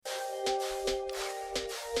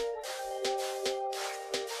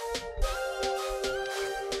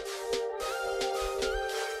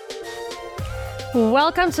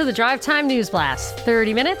Welcome to the Drive Time News Blast.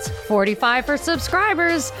 30 minutes, 45 for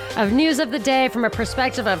subscribers of news of the day from a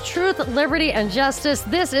perspective of truth, liberty, and justice.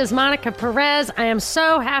 This is Monica Perez. I am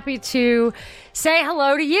so happy to say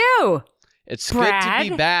hello to you. It's Brad. Good to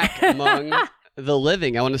be back among the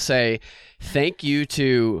living. I want to say thank you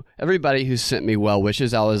to everybody who sent me well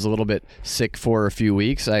wishes. I was a little bit sick for a few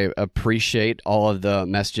weeks. I appreciate all of the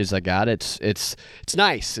messages I got. It's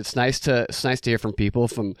nice. It's nice to hear from people,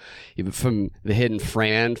 even from the Hidden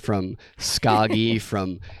Fran, from Skoggy,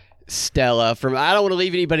 from Stella, I don't want to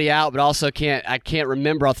leave anybody out, but also I can't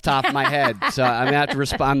remember off the top of my head. So I'm gonna have to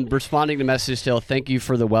respond. I'm responding to messages still. Thank you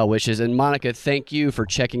for the well wishes. And Monica, thank you for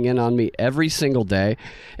checking in on me every single day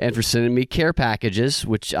and for sending me care packages,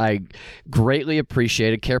 which I greatly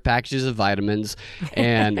appreciated. Care packages of vitamins.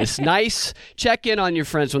 And it's nice. Check in on your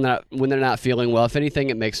friends when they're not feeling well. If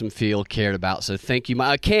anything, it makes them feel cared about. So thank you.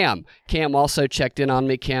 Cam also checked in on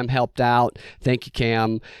me. Cam helped out. Thank you,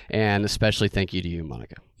 Cam. And especially thank you to you,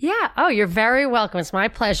 Monica. Yeah. Oh, you're very welcome. It's my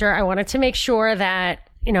pleasure. I wanted to make sure that,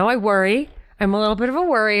 I worry. I'm a little bit of a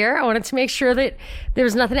worrier. I wanted to make sure that there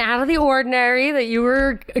was nothing out of the ordinary, that you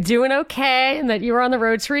were doing okay, and that you were on the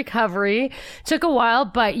road to recovery. Took a while,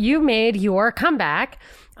 but you made your comeback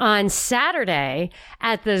on Saturday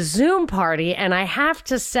at the Zoom party. And I have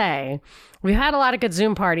to say, we've had a lot of good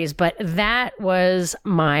Zoom parties, but that was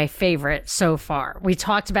my favorite so far. We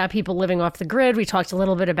talked about people living off the grid. We talked a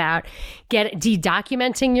little bit about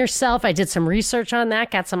de-documenting yourself. I did some research on that,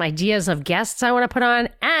 got some ideas of guests I want to put on,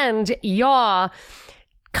 and y'all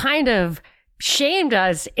kind of shamed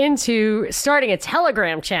us into starting a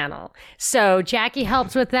Telegram channel. So Jackie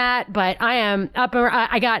helped with that, but I am up.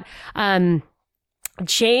 I got,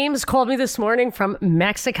 James called me this morning from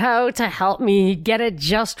Mexico to help me get it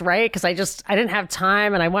just right, because I didn't have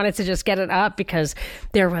time and I wanted to just get it up because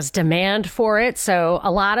there was demand for it. So a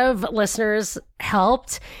lot of listeners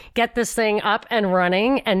helped get this thing up and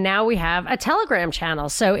running, and now we have a Telegram channel.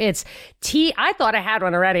 So it's I thought I had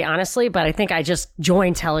one already, honestly, but I think I just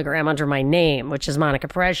joined Telegram under my name, which is Monica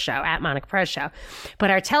Perez Show, at Monica Perez Show. But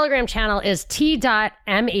our Telegram channel is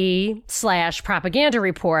t.me/propaganda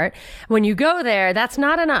report. When you go there, that's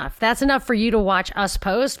not enough. That's enough for you to watch us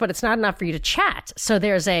post, but it's not enough for you to chat. So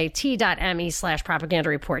there's a t.me/propaganda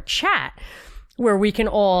report chat where we can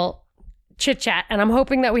all chit chat. And I'm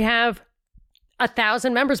hoping that we have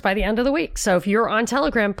 1,000 members by the end of the week. So if you're on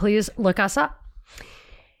Telegram, please look us up.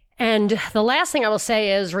 And the last thing I will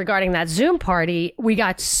say is regarding that Zoom party, we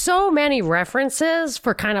got so many references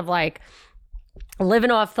for kind of like living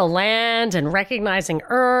off the land and recognizing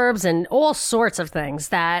herbs and all sorts of things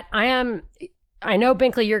that I know,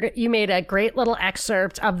 Binkley, you made a great little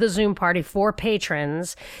excerpt of the Zoom party for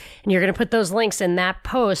patrons, and you're going to put those links in that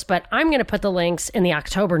post, but I'm going to put the links in the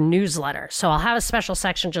October newsletter. So I'll have a special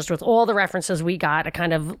section just with all the references we got, a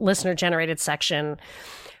kind of listener-generated section.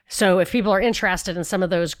 So if people are interested in some of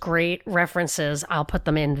those great references, I'll put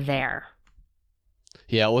them in there.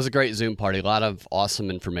 Yeah, it was a great Zoom party. A lot of awesome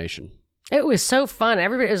information. It was so fun.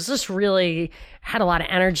 Everybody, it was just really had a lot of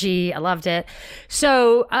energy. I loved it.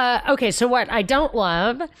 So, so what I don't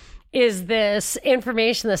love is this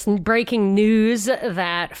information, this breaking news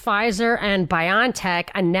that Pfizer and BioNTech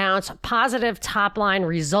announced positive top-line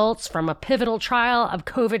results from a pivotal trial of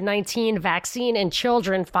COVID-19 vaccine in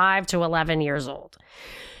children 5 to 11 years old.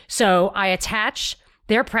 So I attach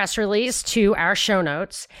their press release to our show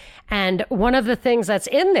notes. And one of the things that's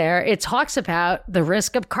in there, it talks about the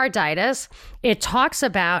risk of carditis. It talks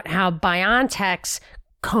about how BioNTech's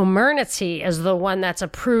Comirnaty is the one that's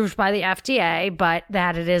approved by the FDA, but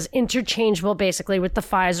that it is interchangeable basically with the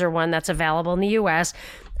Pfizer one that's available in the US.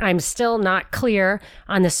 I'm still not clear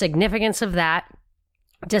on the significance of that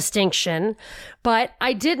distinction, but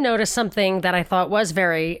I did notice something that I thought was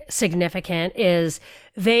very significant is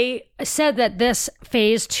they said that this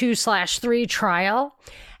phase 2/3 trial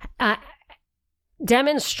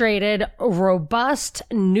demonstrated robust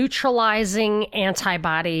neutralizing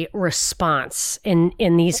antibody response in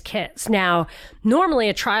these kids. Now, normally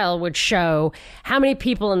a trial would show how many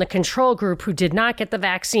people in the control group who did not get the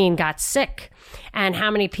vaccine got sick and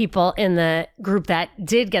how many people in the group that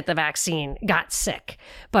did get the vaccine got sick.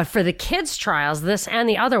 But for the kids' trials, this and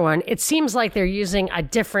the other one, it seems like they're using a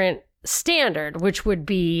different standard, which would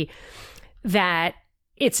be that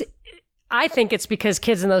I think it's because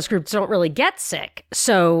kids in those groups don't really get sick.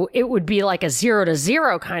 So it would be like a 0 to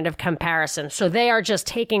 0 kind of comparison. So they are just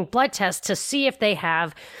taking blood tests to see if they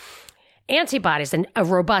have antibodies and a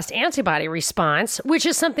robust antibody response, which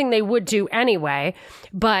is something they would do anyway.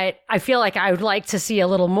 But I feel like I would like to see a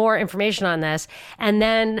little more information on this. And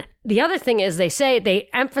then the other thing is they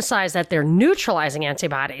emphasize that they're neutralizing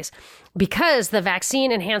antibodies because the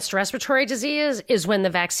vaccine enhanced respiratory disease is when the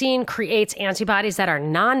vaccine creates antibodies that are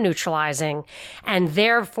non-neutralizing and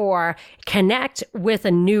therefore connect with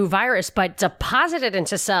a new virus, but deposit it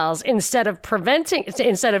into cells instead of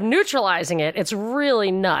neutralizing it. It's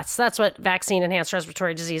really nuts. That's what vaccine enhanced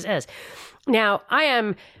respiratory disease is. Now, I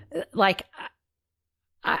am like,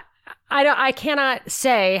 I cannot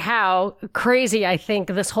say how crazy I think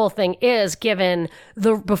this whole thing is, given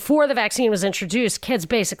before the vaccine was introduced, kids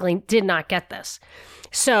basically did not get this.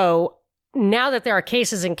 So now that there are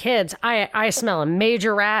cases in kids, I smell a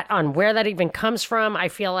major rat on where that even comes from. I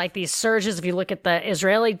feel like these surges, if you look at the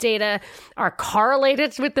Israeli data, are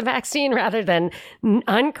correlated with the vaccine rather than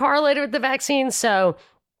uncorrelated with the vaccine. So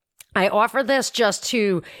I offer this just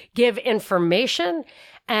to give information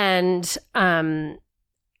and,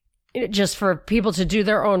 just for people to do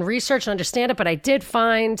their own research and understand it. But I did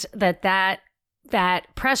find that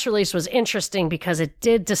press release was interesting because it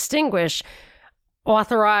did distinguish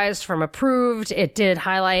authorized from approved. It did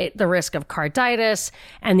highlight the risk of carditis,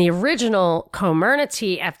 and the original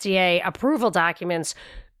Comirnaty FDA approval documents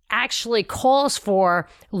actually calls for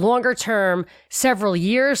longer-term, several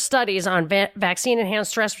years studies on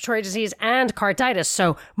vaccine-enhanced respiratory disease and carditis.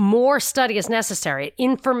 So more study is necessary.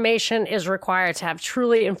 Information is required to have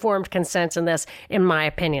truly informed consent in this, in my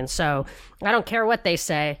opinion. So I don't care what they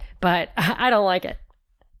say, but I don't like it.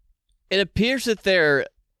 It appears that they're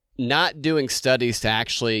not doing studies to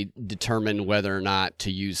actually determine whether or not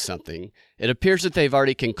to use something. It appears that they've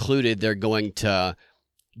already concluded they're going to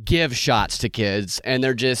give shots to kids, and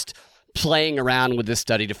they're just playing around with this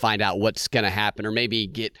study to find out what's going to happen, or maybe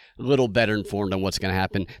get a little better informed on what's going to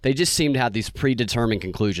happen. They just seem to have these predetermined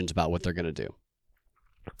conclusions about what they're going to do.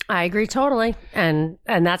 I agree totally. And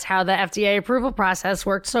that's how the FDA approval process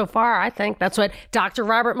worked so far. I think that's what Dr.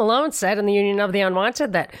 Robert Malone said in the Union of the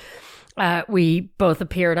Unwanted that we both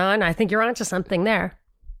appeared on. I think you're onto something there.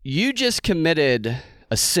 You just committed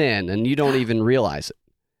a sin, and you don't even realize it.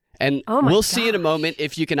 And we'll see in a moment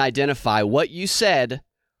if you can identify what you said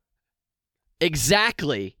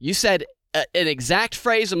exactly. You said an exact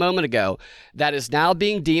phrase a moment ago that is now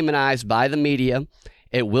being demonized by the media.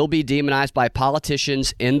 It will be demonized by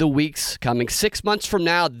politicians in the weeks coming. 6 months from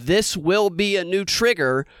now, this will be a new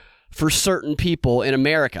trigger for certain people in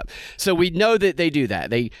America. So we know that they do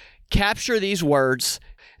that. They capture these words,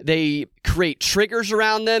 they create triggers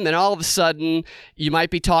around them, and all of a sudden you might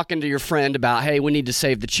be talking to your friend about, hey, we need to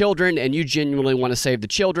save the children, and you genuinely want to save the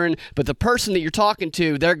children, but the person that you're talking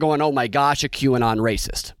to, they're going, oh my gosh, a QAnon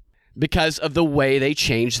racist, because of the way they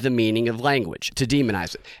changed the meaning of language to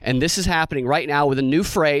demonize it. And this is happening right now with a new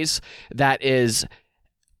phrase that is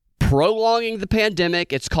prolonging the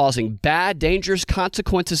pandemic. It's causing bad, dangerous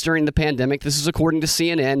consequences during the pandemic. This is according to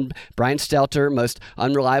CNN, Brian Stelter, most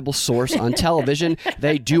unreliable source on television.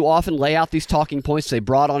 They do often lay out these talking points. They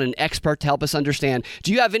brought on an expert to help us understand.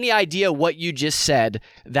 Do you have any idea what you just said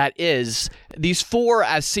that is these 4,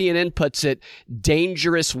 as CNN puts it,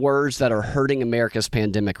 dangerous words that are hurting America's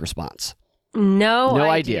pandemic response? No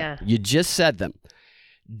idea. You just said them.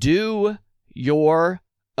 Do your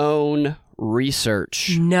own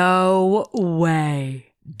research. No way.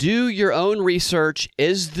 Do your own research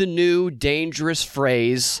is the new dangerous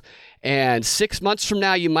phrase. And 6 months from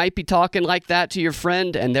now, you might be talking like that to your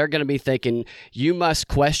friend, and they're going to be thinking, you must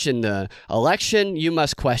question the election, you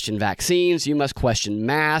must question vaccines, you must question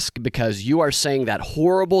masks, because you are saying that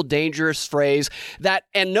horrible, dangerous phrase that,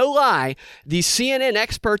 and no lie, the CNN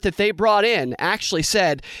expert that they brought in actually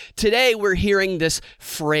said, today we're hearing this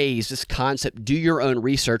phrase, this concept, do your own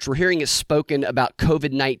research. We're hearing it spoken about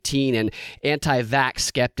COVID-19 and anti-vax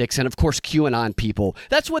skeptics, and of course, QAnon people.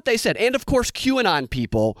 That's what they said. And of course, QAnon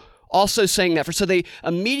people also saying that. So they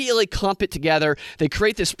immediately clump it together. They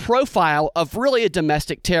create this profile of really a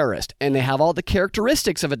domestic terrorist, and they have all the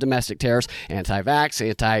characteristics of a domestic terrorist: anti-vax,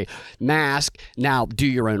 anti-mask, now do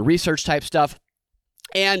your own research type stuff.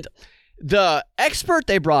 And the expert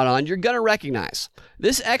they brought on, you're going to recognize.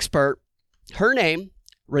 This expert, her name,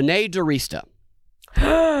 Renee DiRista.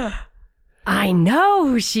 I know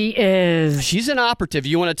who she is. She's an operative.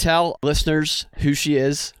 You want to tell listeners who she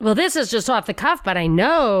is? Well, this is just off the cuff, but I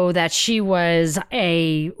know that she was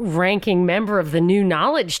a ranking member of the New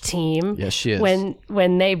Knowledge team. Yes, she is.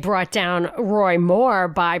 When they brought down Roy Moore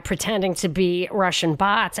by pretending to be Russian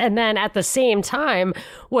bots, and then at the same time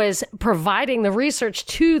was providing the research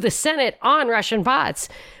to the Senate on Russian bots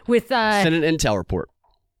with Senate Intel report.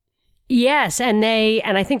 Yes, and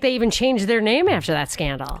I think they even changed their name after that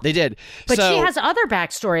scandal. They did. But she has other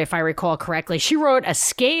backstory, if I recall correctly. She wrote a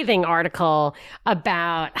scathing article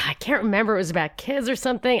about, I can't remember, it was about kids or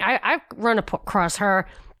something. I've run across her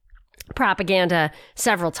propaganda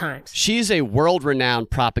several times. She's a world-renowned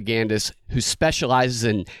propagandist who specializes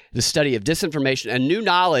in the study of disinformation. And New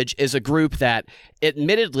Knowledge is a group that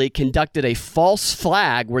admittedly conducted a false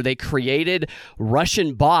flag where they created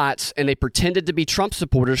Russian bots and they pretended to be Trump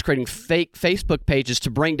supporters, creating fake Facebook pages to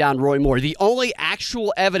bring down Roy Moore. The only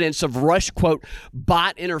actual evidence of quote,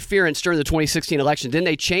 bot interference during the 2016 election. Then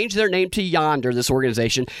they changed their name to Yonder, this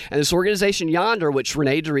organization. And this organization, Yonder, which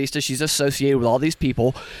Renee DeRista, she's associated with all these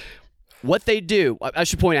people. What they do, I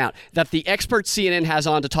should point out, that the expert CNN has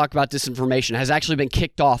on to talk about disinformation has actually been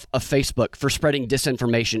kicked off of Facebook for spreading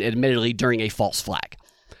disinformation, admittedly, during a false flag.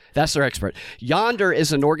 That's their expert. Yonder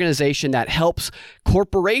is an organization that helps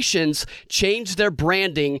corporations change their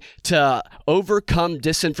branding to overcome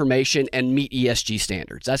disinformation and meet ESG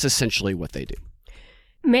standards. That's essentially what they do.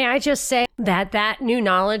 May I just say that New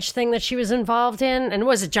Knowledge thing that she was involved in, and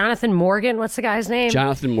was it Jonathan Morgan? What's the guy's name?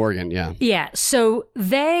 Jonathan Morgan, yeah. Yeah, so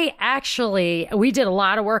we did a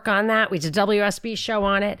lot of work on that. We did a WSB show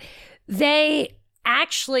on it. They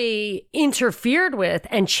actually interfered with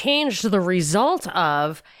and changed the result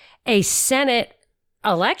of a Senate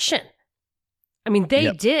election. I mean,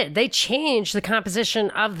 they did. They changed the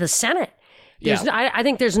composition of the Senate. I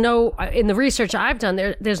think there's no, in the research I've done,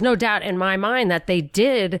 there's no doubt in my mind that they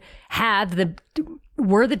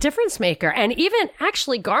were the difference maker. And even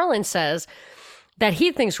actually Garland says that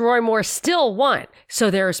he thinks Roy Moore still won.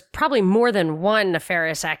 So there's probably more than one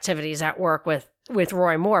nefarious activities at work with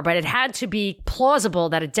Roy Moore, but it had to be plausible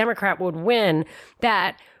that a Democrat would win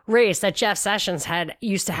that race that Jeff Sessions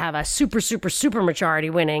used to have a super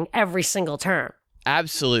majority winning every single term.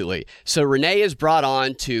 Absolutely. So Renee is brought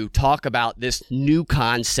on to talk about this new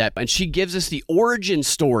concept, and she gives us the origin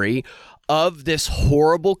story of this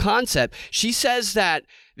horrible concept. She says that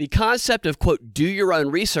the concept of, quote, do your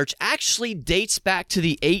own research actually dates back to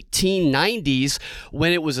the 1890s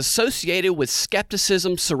when it was associated with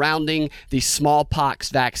skepticism surrounding the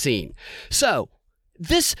smallpox vaccine. So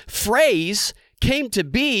this phrase came to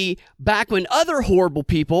be back when other horrible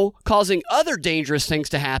people causing other dangerous things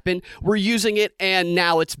to happen were using it, and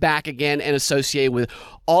now it's back again and associated with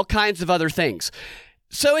all kinds of other things.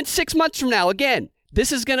 So in 6 months from now, again,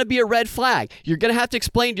 this is going to be a red flag. You're going to have to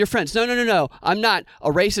explain to your friends, no, I'm not a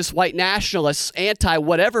racist, white nationalist,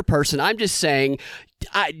 anti-whatever person. I'm just saying,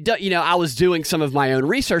 I was doing some of my own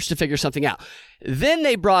research to figure something out. Then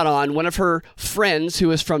they brought on one of her friends who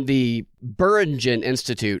is from the Beringen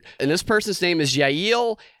Institute, and this person's name is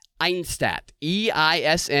Yael Einstat,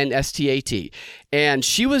 Einstat, and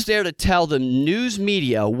she was there to tell the news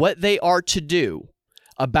media what they are to do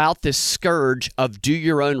about this scourge of do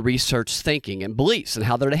your own research thinking and beliefs and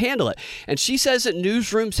how they're to handle it. And she says that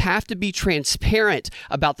newsrooms have to be transparent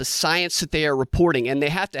about the science that they are reporting, and they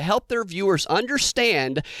have to help their viewers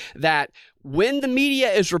understand that when the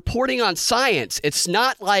media is reporting on science, it's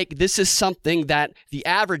not like this is something that the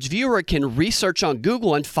average viewer can research on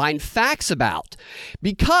Google and find facts about.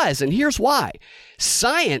 Because, and here's why,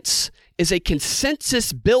 science is a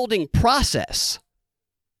consensus building process.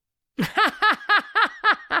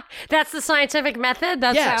 That's the scientific method?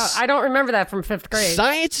 Yes. I don't remember that from 5th grade.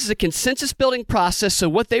 Science is a consensus building process, so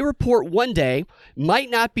what they report one day might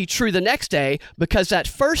not be true the next day, because that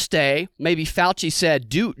first day, maybe Fauci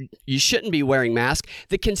said, you shouldn't be wearing masks.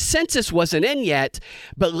 The consensus wasn't in yet,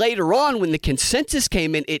 but later on when the consensus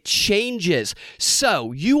came in, it changes.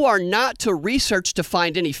 So you are not to research to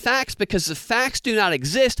find any facts, because the facts do not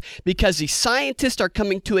exist, because the scientists are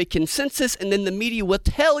coming to a consensus, and then the media will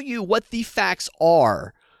tell you what the facts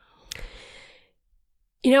are.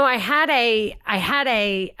 You know, I had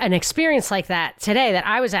an experience like that today, that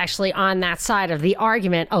I was actually on that side of the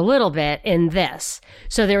argument a little bit in this.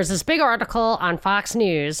 So there was this big article on Fox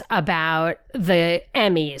News about the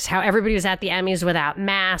Emmys, how everybody was at the Emmys without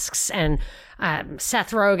masks, and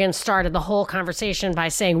Seth Rogen started the whole conversation by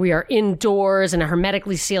saying we are indoors in a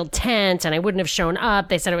hermetically sealed tent, and I wouldn't have shown up.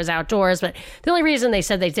 They said it was outdoors, but the only reason they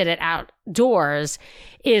said they did it outdoors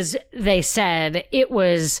is they said it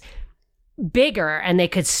was bigger and they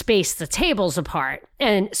could space the tables apart.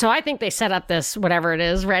 And so I think they set up this, whatever it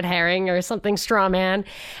is, red herring or something, straw man.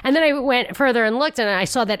 And then I went further and looked, and I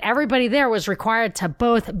saw that everybody there was required to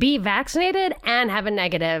both be vaccinated and have a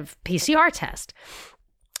negative PCR test.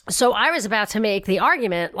 So I was about to make the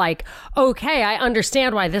argument like, okay, I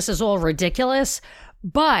understand why this is all ridiculous,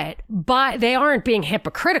 But they aren't being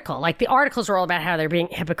hypocritical. Like the articles are all about how they're being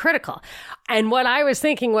hypocritical. And what I was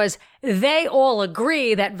thinking was they all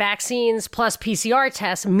agree that vaccines plus PCR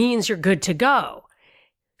tests means you're good to go.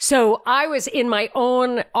 So I was in my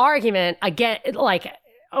own argument, again, like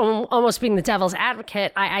almost being the devil's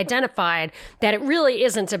advocate, I identified that it really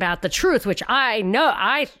isn't about the truth, which I know,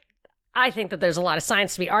 I think that there's a lot of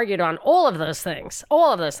science to be argued on all of those things,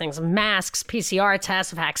 masks, PCR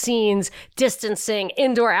tests, vaccines, distancing,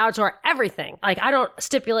 indoor, outdoor, everything. Like I don't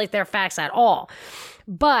stipulate their facts at all.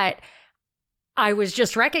 But I was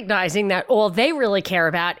just recognizing that all they really care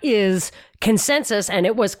about is consensus, and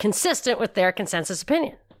it was consistent with their consensus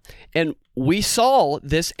opinion. And we saw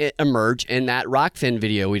this emerge in that Rockfin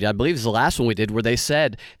video I believe is the last one we did, where they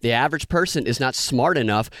said the average person is not smart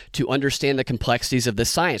enough to understand the complexities of this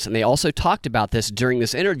science. And they also talked about this during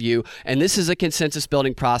this interview. And this is a consensus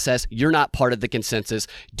building process. You're not part of the consensus.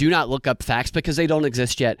 Do not look up facts because they don't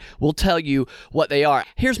exist yet. We'll tell you what they are.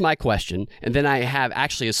 Here's my question. And then I have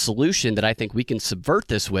actually a solution that I think we can subvert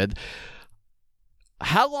this with.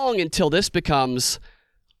 How long until this becomes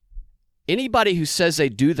anybody who says they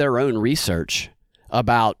do their own research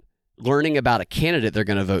about learning about a candidate they're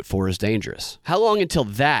going to vote for is dangerous? How long until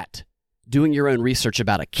that, doing your own research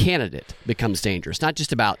about a candidate, becomes dangerous? Not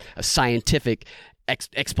just about a scientific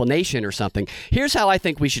explanation or something. Here's how I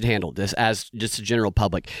think we should handle this as just a general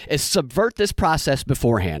public, is subvert this process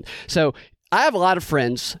beforehand. So I have a lot of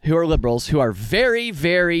friends who are liberals who are very,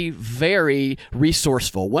 very, very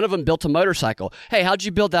resourceful. One of them built a motorcycle. Hey, how'd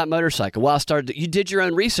you build that motorcycle? Well, you did your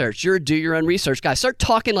own research. You're a do your own research guy. Start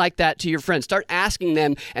talking like that to your friends. Start asking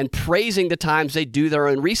them and praising the times they do their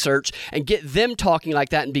own research and get them talking like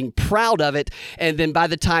that and being proud of it. And then by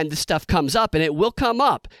the time this stuff comes up, and it will come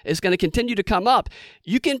up, it's going to continue to come up,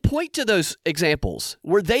 you can point to those examples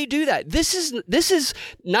where they do that. This is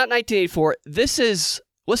not 1984. This is...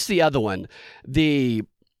 What's the other one?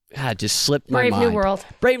 Just slipped my mind. Brave New World.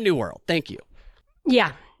 Brave New World. Thank you.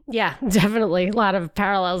 Yeah, definitely. A lot of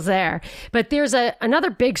parallels there. But there's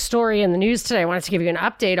another big story in the news today I wanted to give you an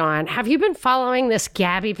update on. Have you been following this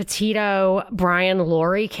Gabby Petito, Brian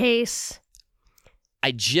Laurie case?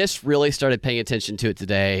 I just really started paying attention to it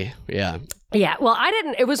today. Yeah. Yeah, well, I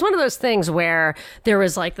didn't. It was one of those things where there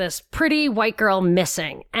was like this pretty white girl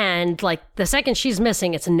missing. And like the second she's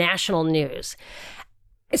missing, it's national news.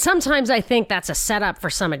 Sometimes I think that's a setup for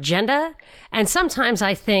some agenda. And sometimes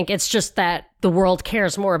I think it's just that the world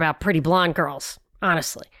cares more about pretty blonde girls,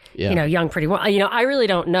 honestly. Yeah. Young, pretty, I really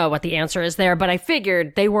don't know what the answer is there, but I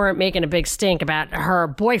figured they weren't making a big stink about her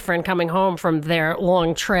boyfriend coming home from their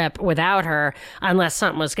long trip without her unless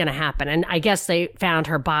something was going to happen. And I guess they found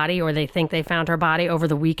her body, or they think they found her body over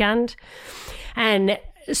the weekend. And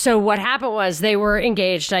so what happened was they were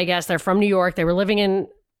engaged, I guess. They're from New York. They were living in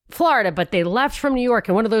Florida, but they left from New York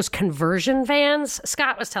in one of those conversion vans.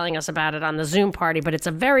 Scott was telling us about it on the Zoom party, but it's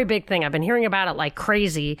a very big thing. I've been hearing about it like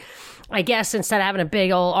crazy. I guess instead of having a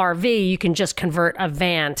big old RV, you can just convert a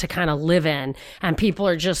van to kind of live in, and people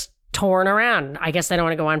are just touring around. I guess they don't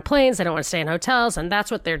want to go on planes. They don't want to stay in hotels, and that's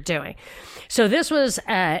what they're doing. So this was,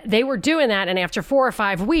 they were doing that, and after 4 or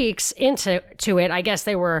 5 weeks into it, I guess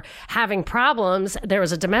they were having problems. There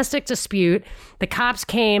was a domestic dispute. The cops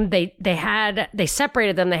came. They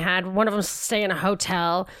separated them. They had one of them stay in a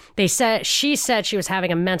hotel. She said she was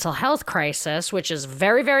having a mental health crisis, which is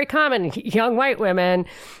very, very common. Young white women,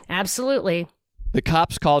 absolutely. The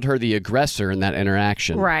cops called her the aggressor in that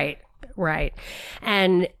interaction. Right.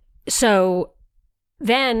 And so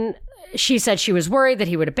then she said she was worried that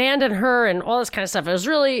he would abandon her and all this kind of stuff. It was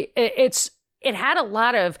really, it had a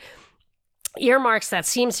lot of earmarks that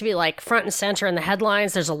seems to be like front and center in the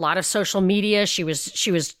headlines. There's a lot of social media. She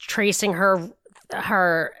was tracing her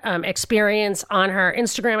experience on her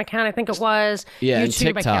Instagram account, I think it was. Yeah, YouTube, and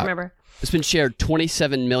TikTok. I can't remember. It's been shared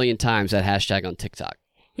 27 million times, that hashtag on TikTok.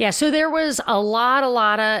 Yeah, so there was a lot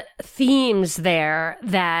of themes there,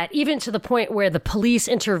 that even to the point where the police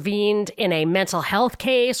intervened in a mental health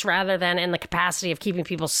case rather than in the capacity of keeping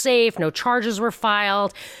people safe. No charges were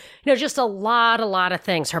filed. Just a lot of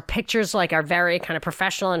things. Her pictures are very kind of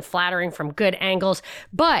professional and flattering from good angles.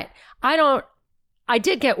 But I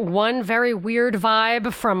did get one very weird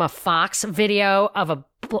vibe from a Fox video of a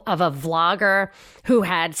vlogger who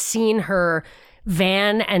had seen her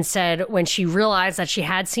van and said when she realized that she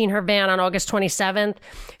had seen her van on August 27th,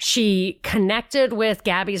 she connected with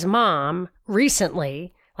Gabby's mom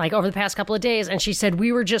recently, over the past couple of days, and she said,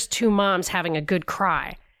 we were just two moms having a good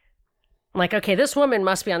cry. I'm like, okay, this woman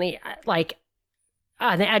must be on the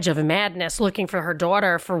edge of madness looking for her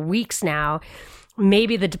daughter for weeks now.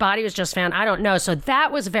 Maybe the body was just found. I don't know. So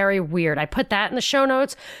that was very weird. I put that in the show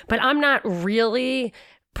notes, but I'm not really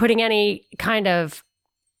putting any kind of,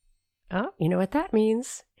 oh, you know what that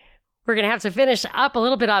means? We're going to have to finish up a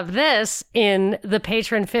little bit of this in the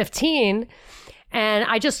Patron 15. And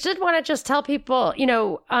I just did want to just tell people,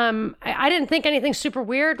 I didn't think anything super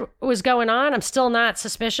weird was going on. I'm still not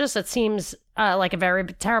suspicious. It seems like a very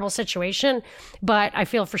terrible situation, but I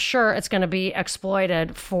feel for sure it's going to be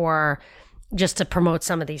exploited for just to promote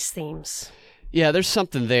some of these themes. Yeah, there's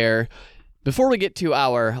something there. Before we get to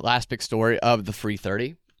our last big story of the Free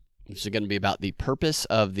 30, which is going to be about the purpose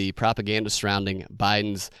of the propaganda surrounding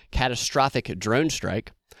Biden's catastrophic drone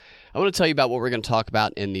strike, I want to tell you about what we're going to talk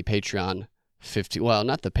about in the Patreon 15. Well,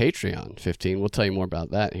 not the Patreon 15. We'll tell you more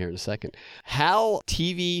about that here in a second. How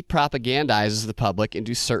TV propagandizes the public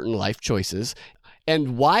into certain life choices.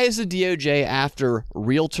 And why is the DOJ after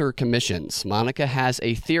realtor commissions? Monica has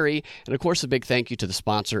a theory. And of course, a big thank you to the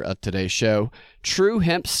sponsor of today's show, True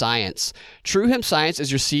Hemp Science. True Hemp Science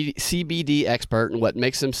is your CBD expert. And what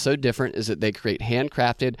makes them so different is that they create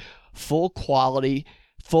handcrafted, full quality,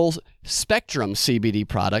 full spectrum CBD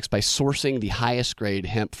products by sourcing the highest grade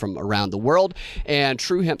hemp from around the world. And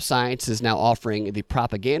True Hemp Science is now offering the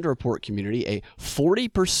Propaganda Report community a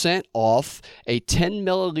 40% off a 10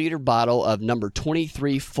 milliliter bottle of number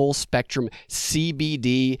 23 full spectrum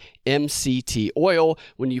CBD MCT oil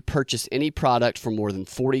when you purchase any product for more than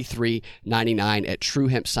 $43.99 at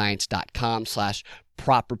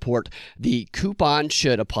truehempscience.com/Prop Report. The coupon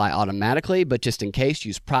should apply automatically, but just in case,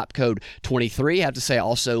 use prop code 23. I have to say, I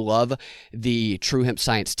also love the True Hemp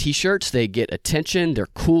Science t-shirts. They get attention. They're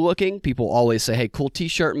cool looking. People always say, hey, cool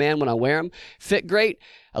t-shirt, man, when I wear them. Fit great.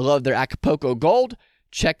 I love their Acapulco Gold.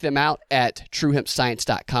 Check them out at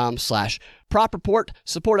truehempscience.com/Prop Report.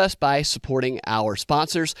 Support us by supporting our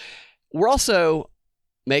sponsors. We're also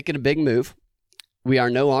making a big move. We are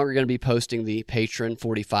no longer going to be posting the Patron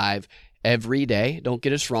 45 every day. Don't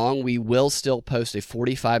get us wrong. We will still post a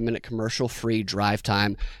 45-minute commercial-free drive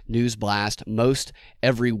time news blast most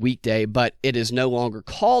every weekday, but it is no longer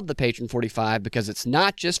called the Patron 45 because it's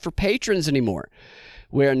not just for patrons anymore.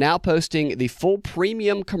 We are now posting the full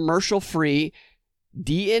premium commercial-free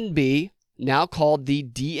DNB, now called the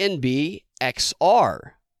DNB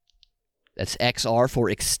XR. That's XR for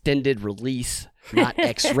extended release, not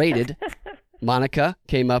X-rated. Monica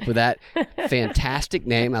came up with that fantastic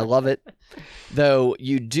name. I love it. Though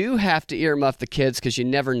you do have to earmuff the kids because you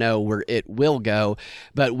never know where it will go.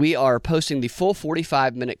 But we are posting the full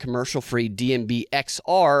 45-minute commercial-free DNB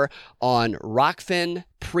XR on Rockfin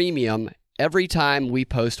Premium every time we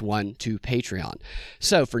post one to Patreon.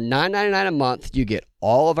 So for $9.99 a month, you get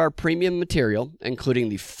all of our premium material, including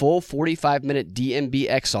the full 45-minute DNB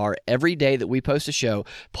XR every day that we post a show,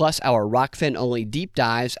 plus our Rockfin-only deep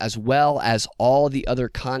dives, as well as all the other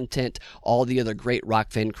content all the other great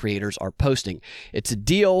Rockfin creators are posting. It's a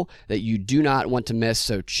deal that you do not want to miss,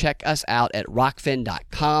 so check us out at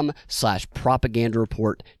rockfin.com/propaganda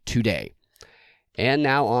report today. And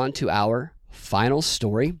now on to our final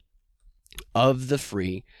story of the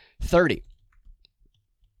Free 30.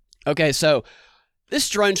 Okay, so this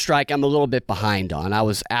drone strike I'm a little bit behind on. I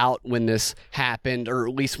was out when this happened, or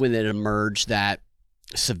at least when it emerged that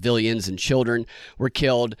civilians and children were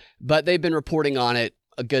killed, but they've been reporting on it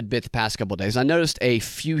a good bit the past couple of days. I noticed a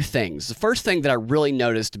few things. The first thing that I really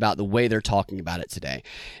noticed about the way they're talking about it today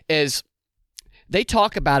is they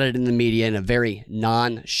talk about it in the media in a very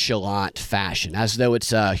nonchalant fashion, as though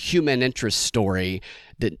it's a human interest story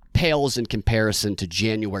that pales in comparison to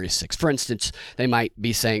January 6th. For instance, they might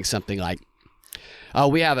be saying something like,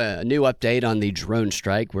 we have a new update on the drone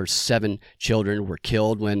strike where 7 children were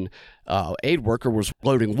killed when an aid worker was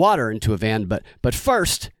loading water into a van. But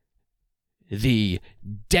first, the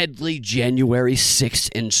deadly January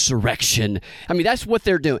 6th insurrection. I mean, that's what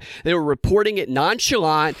they're doing. They were reporting it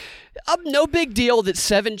nonchalant. No big deal that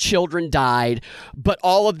 7 children died, but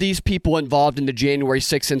all of these people involved in the January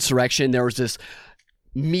 6th insurrection, there was this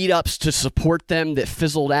meetups to support them that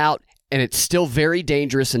fizzled out, and it's still very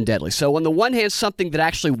dangerous and deadly. So on the one hand, something that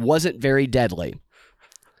actually wasn't very deadly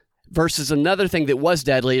versus another thing that was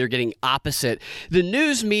deadly, you're getting opposite. The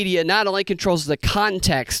news media not only controls the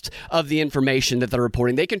context of the information that they're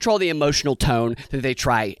reporting, they control the emotional tone that they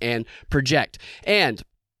try and project. And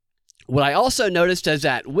what I also noticed is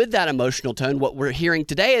that with that emotional tone, what we're hearing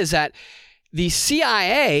today is that the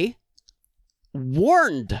CIA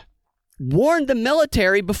warned the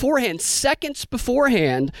military beforehand. Seconds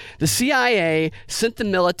beforehand, the CIA sent the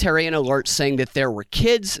military an alert saying that there were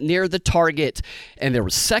kids near the target and there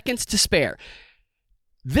were seconds to spare.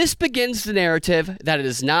 This begins the narrative that it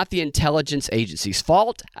is not the intelligence agency's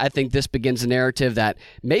fault. I think this begins the narrative that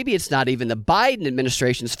maybe it's not even the Biden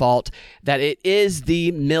administration's fault, that it is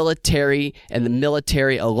the military and the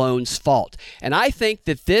military alone's fault. And I think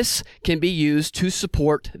that this can be used to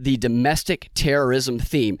support the domestic terrorism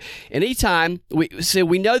theme. Anytime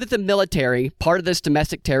we know that the military, part of this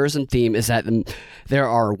domestic terrorism theme is that there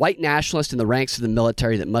are white nationalists in the ranks of the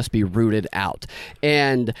military that must be rooted out.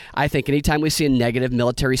 And I think anytime we see a negative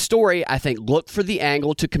military story, I think look for the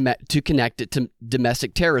angle to connect it to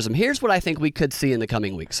domestic terrorism. Here's what I think we could see in the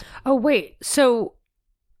coming weeks. Oh, wait. So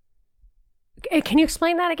can you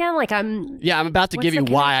explain that again? I'm about to give you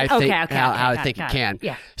why I think how I think it can.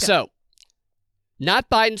 Yeah. So, not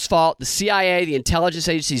Biden's fault. The CIA, the intelligence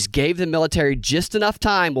agencies gave the military just enough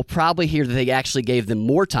time. We'll probably hear that they actually gave them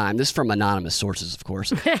more time. This is from anonymous sources, of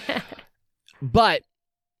course. But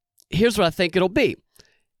here's what I think it'll be.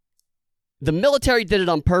 The military did it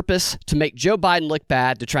on purpose to make Joe Biden look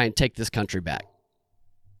bad to try and take this country back.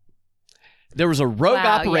 There was a rogue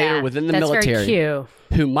operator within the military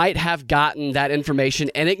who might have gotten that information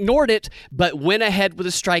and ignored it, but went ahead with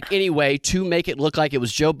a strike anyway to make it look like it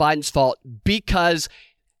was Joe Biden's fault because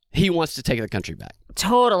he wants to take the country back.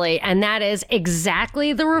 Totally. And that is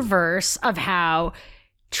exactly the reverse of how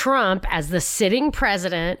Trump, as the sitting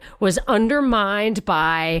president, was undermined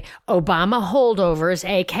by Obama holdovers,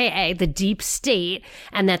 aka the deep state,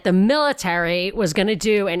 and that the military was going to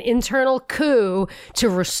do an internal coup to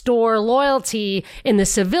restore loyalty in the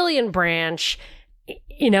civilian branch.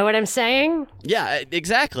 You know what I'm saying? Yeah,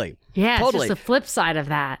 exactly. Yeah, totally. It's just the flip side of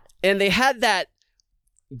that. And they had that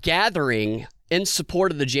gathering in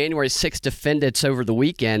support of the January 6th defendants over the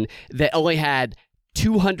weekend that only had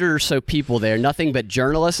 200 or so people there, nothing but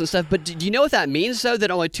journalists and stuff. But do you know what that means, though, that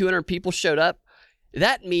only 200 people showed up?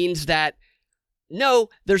 That means that, no,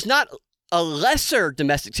 there's not a lesser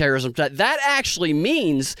domestic terrorism threat. That actually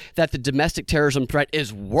means that the domestic terrorism threat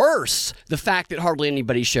is worse, the fact that hardly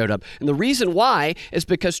anybody showed up. And the reason why is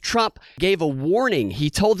because Trump gave a warning. He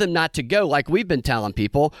told them not to go, like we've been telling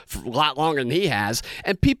people for a lot longer than he has,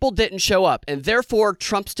 and people didn't show up. And therefore,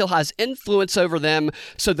 Trump still has influence over them.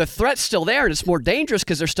 So the threat's still there, and it's more dangerous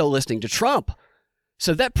because they're still listening to Trump.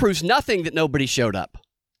 So that proves nothing that nobody showed up.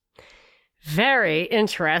 Very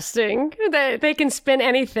interesting. They can spin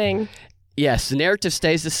anything. Yes, the narrative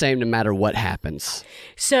stays the same no matter what happens.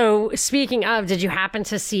 So, speaking of, did you happen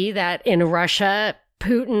to see that in Russia,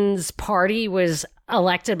 Putin's party was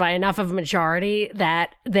elected by enough of a majority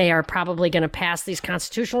that they are probably going to pass these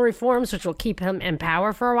constitutional reforms, which will keep him in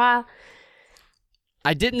power for a while?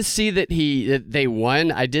 I didn't see that they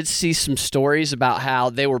won. I did see some stories about how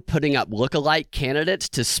they were putting up lookalike candidates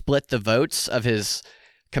to split the votes of his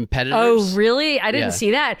competitors. Oh, really? I didn't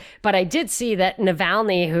see that. But I did see that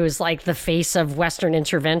Navalny, who's like the face of Western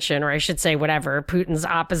intervention, or I should say whatever, Putin's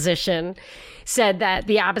opposition, said that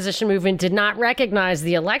the opposition movement did not recognize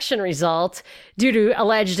the election result due to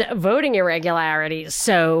alleged voting irregularities.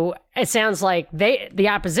 So it sounds like the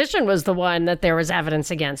opposition was the one that there was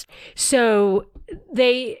evidence against. So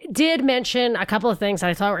they did mention a couple of things that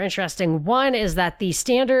I thought were interesting. One is that the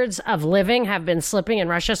standards of living have been slipping in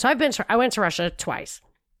Russia. So I went to Russia twice.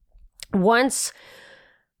 Once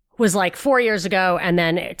was like 4 years ago, and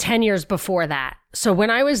then 10 years before that. So when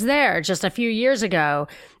I was there just a few years ago,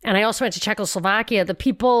 and I also went to Czechoslovakia,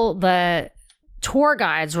 the tour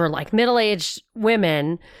guides were like middle-aged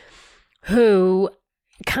women who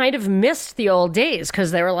kind of missed the old days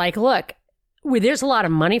because they were like, look, there's a lot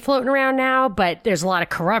of money floating around now, but there's a lot of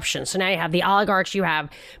corruption. So now you have the oligarchs, you have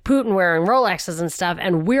Putin wearing Rolexes and stuff,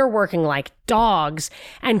 and we're working like dogs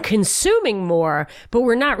and consuming more, but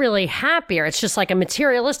we're not really happier. It's just like a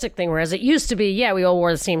materialistic thing, whereas it used to be, yeah, we all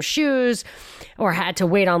wore the same shoes or had to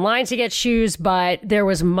wait online to get shoes, but there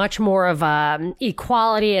was much more of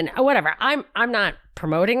equality and whatever. I'm not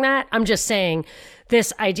promoting that. I'm just saying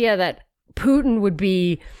this idea that Putin would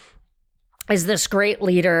be is this great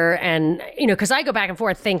leader. And, you know, because I go back and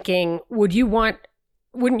forth thinking, wouldn't you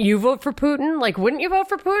vote for Putin? Like, wouldn't you vote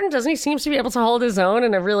for Putin? Doesn't he seem to be able to hold his own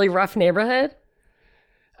in a really rough neighborhood?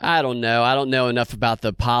 I don't know. I don't know enough about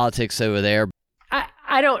the politics over there.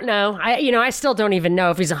 I don't know. I still don't even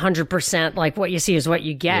know if he's 100% like what you see is what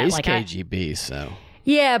you get. Yeah, he's like KGB, so.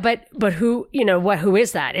 Yeah, but who, who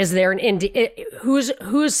is that? Is there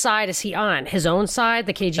whose side is he on? His own side,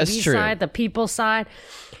 the KGB side, the people's side?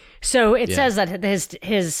 So it says that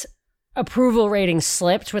his approval rating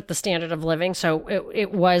slipped with the standard of living. So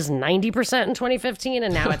it was 90% in 2015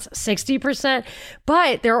 and now it's 60%.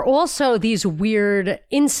 But there are also these weird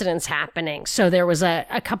incidents happening. So there was a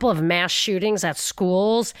couple of mass shootings at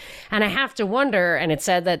schools. And I have to wonder, and it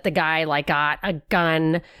said that the guy got a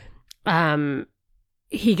gun,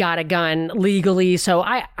 he got a gun legally. So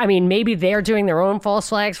I mean, maybe they're doing their own false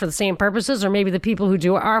flags for the same purposes, or maybe the people who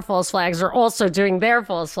do our false flags are also doing their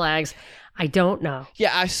false flags. I don't know.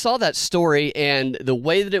 Yeah, I saw that story, and the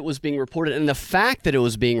way that it was being reported and the fact that it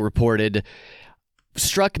was being reported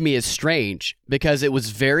struck me as strange, because it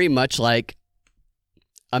was very much like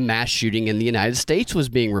a mass shooting in the United States was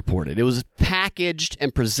being reported. It was packaged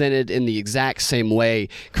and presented in the exact same way,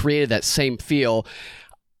 created that same feel.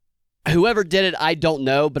 Whoever did it, I don't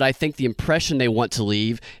know, but I think the impression they want to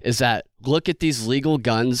leave is that look at these legal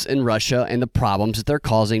guns in Russia and the problems that they're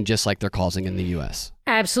causing, just like they're causing in the U.S.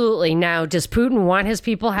 Absolutely. Now, does Putin want his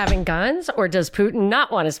people having guns, or does Putin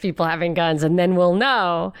not want his people having guns? And then we'll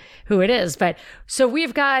know who it is. But so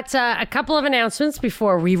we've got a couple of announcements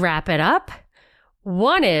before we wrap it up.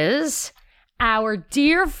 One is our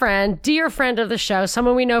dear friend of the show,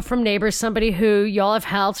 someone we know from Neighbors, somebody who y'all have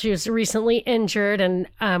helped. She was recently injured, and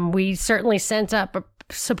we certainly sent up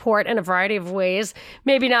support in a variety of ways.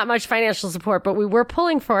 Maybe not much financial support, but we were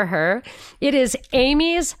pulling for her. It is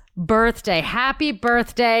Amy's birthday. Happy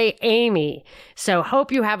birthday, Amy. So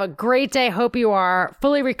hope you have a great day. Hope you are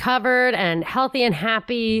fully recovered and healthy and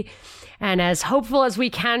happy, and as hopeful as we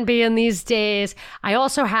can be in these days. I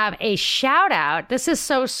also have a shout out. This is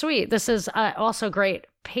so sweet. This is also great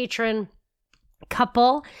patron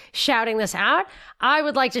couple shouting this out. I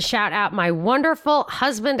would like to shout out my wonderful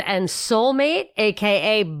husband and soulmate,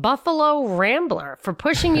 aka Buffalo Rambler, for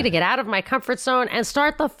pushing me to get out of my comfort zone and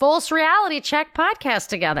start the False Reality Check podcast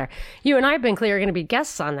together. You and I have been clear, are going to be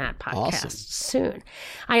guests on that podcast soon.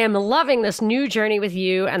 I am loving this new journey with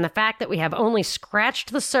you and the fact that we have only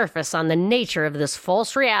scratched the surface on the nature of this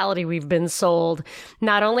false reality we've been sold.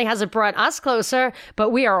 Not only has it brought us closer, but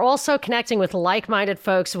we are also connecting with like-minded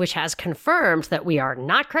folks, which has confirmed that we are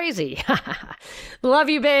not crazy. Love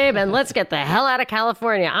you, babe, and let's get the hell out of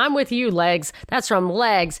California. I'm with you, Legs. That's from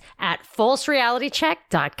Legs at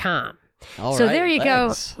falserealitycheck.com. So there you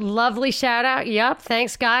Legs. go. Lovely shout out. Yep.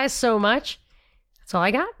 Thanks, guys, so much. That's all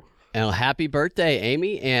I got. And happy birthday,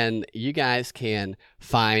 Amy. And you guys can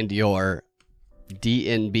find your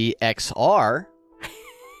DNB XR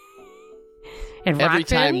And every Rockfin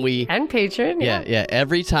time we and Patreon. Yeah.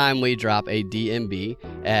 Every time we drop a DNB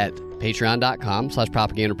at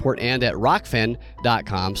patreon.com/propaganda report and at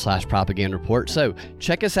rockfin.com/propaganda report. So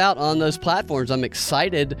check us out on those platforms. I'm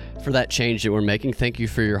excited for that change that we're making. Thank you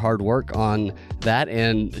for your hard work on that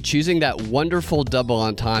and choosing that wonderful double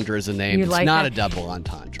entendre as a name. You it's like not that? a double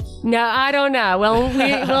entendre. No, I don't know. Well,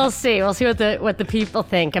 we'll see. We'll see what the people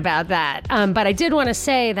think about that. But I did want to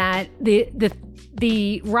say that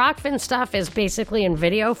the Rockfin stuff is basically in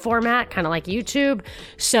video format, kind of like YouTube.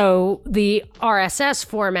 So the RSS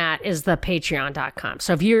format is the patreon.com.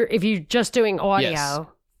 So if you're just doing audio, Yes.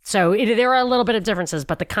 so there are a little bit of differences,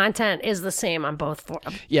 but the content is the same on both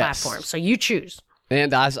platforms. So you choose.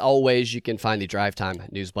 And as always, you can find the Drive Time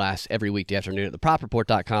News Blast every weekday afternoon at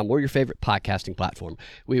thepropreport.com or your favorite podcasting platform.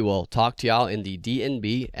 We will talk to y'all in the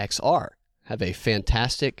DNB XR. Have a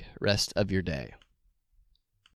fantastic rest of your day.